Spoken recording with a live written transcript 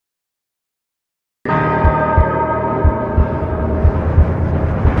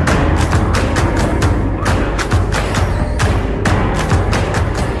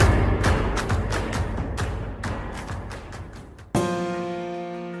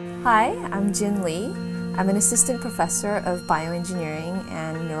Hi, I'm Jin Lee. I'm an assistant professor of bioengineering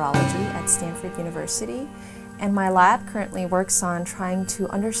and neurology at Stanford University, and my lab currently works on trying to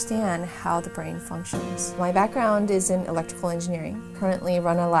understand how the brain functions. My background is in electrical engineering. Currently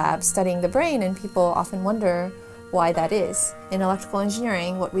run a lab studying the brain, and people often wonder why that is. In electrical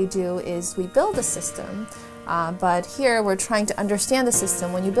engineering, what we do is we build a system, but here we're trying to understand the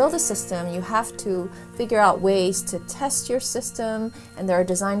system. When you build a system, you have to figure out ways to test your system, and there are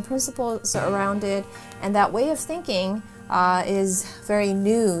design principles around it, and that way of thinking is very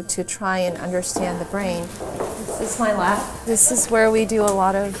new to try and understand the brain. This is my lab. This is where we do a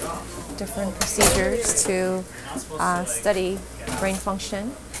lot of different procedures to study brain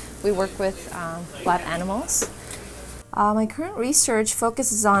function. We work with lab animals. My current research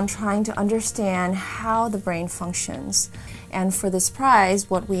focuses on trying to understand how the brain functions. And for this prize,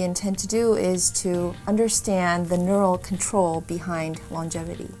 what we intend to do is to understand the neural control behind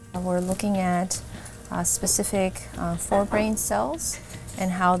longevity. We're looking at specific forebrain cells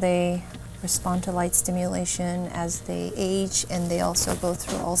and how they respond to light stimulation as they age, and they also go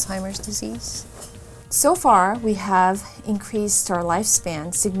through Alzheimer's disease. So far, we have increased our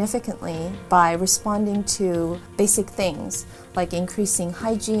lifespan significantly by responding to basic things like increasing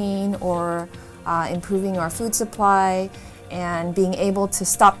hygiene or improving our food supply and being able to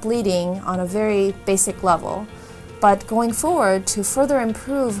stop bleeding on a very basic level. But going forward, to further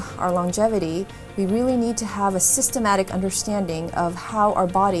improve our longevity, we really need to have a systematic understanding of how our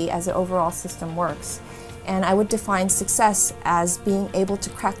body as an overall system works. And I would define success as being able to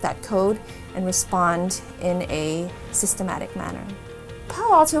crack that code and respond in a systematic manner.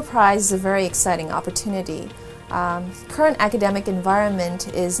 Palo Alto Prize is a very exciting opportunity. Current academic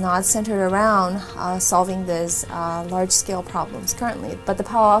environment is not centered around solving these large-scale problems currently, but the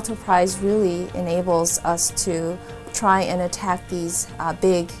Palo Alto Prize really enables us to try and attack these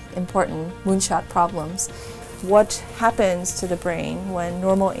big, important moonshot problems. What happens to the brain when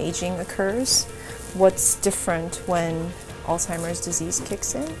normal aging occurs? What's different when Alzheimer's disease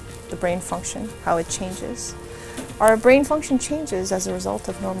kicks in? The brain function, how it changes. Our brain function changes as a result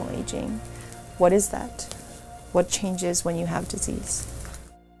of normal aging. What is that? What changes when you have disease?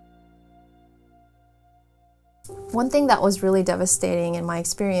 One thing that was really devastating in my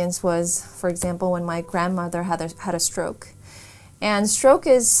experience was, for example, when my grandmother had a stroke. And stroke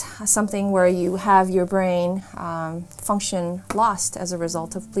is something where you have your brain function lost as a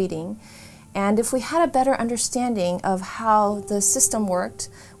result of bleeding. And if we had a better understanding of how the system worked,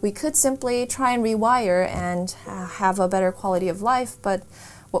 we could simply try and rewire and have a better quality of life. But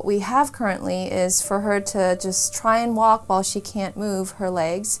what we have currently is for her to just try and walk while she can't move her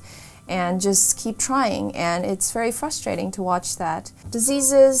legs and just keep trying. And it's very frustrating to watch that.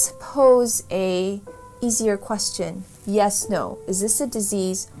 Diseases pose an easier question. Yes, no. Is this a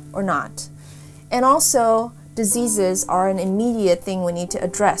disease or not? And also, diseases are an immediate thing we need to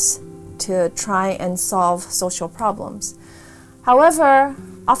address to try and solve social problems. However,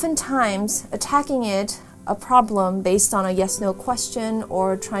 oftentimes attacking a problem based on a yes-no question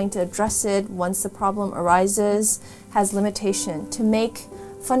or trying to address it once the problem arises has limitation. To make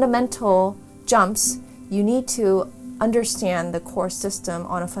fundamental jumps, you need to understand the core system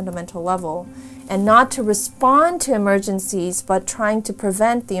on a fundamental level, and not to respond to emergencies, but trying to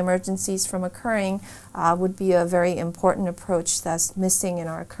prevent the emergencies from occurring would be a very important approach that's missing in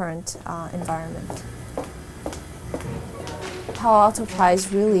our current environment. Palo Alto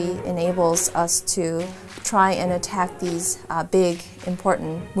Prize really enables us to try and attack these big,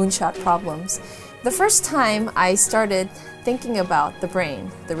 important moonshot problems. The first time I started thinking about the brain,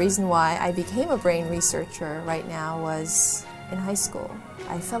 the reason why I became a brain researcher right now was in high school.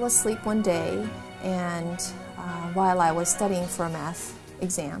 I fell asleep one day, and while I was studying for a math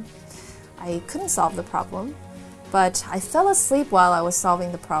exam, I couldn't solve the problem, but I fell asleep while I was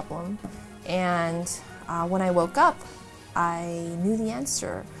solving the problem, and when I woke up, I knew the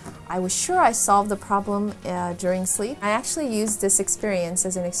answer. I was sure I solved the problem during sleep. I actually used this experience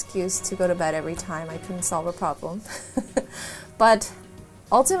as an excuse to go to bed every time I couldn't solve a problem. But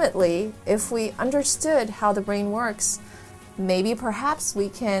ultimately, if we understood how the brain works, maybe perhaps we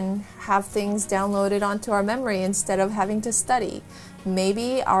can have things downloaded onto our memory instead of having to study.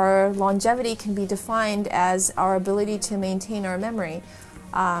 Maybe our longevity can be defined as our ability to maintain our memory.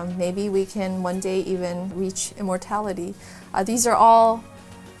 Maybe we can one day even reach immortality. These are all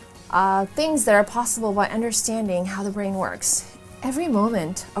things that are possible by understanding how the brain works. Every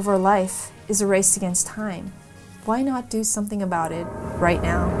moment of our life is a race against time. Why not do something about it right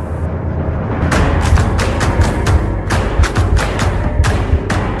now?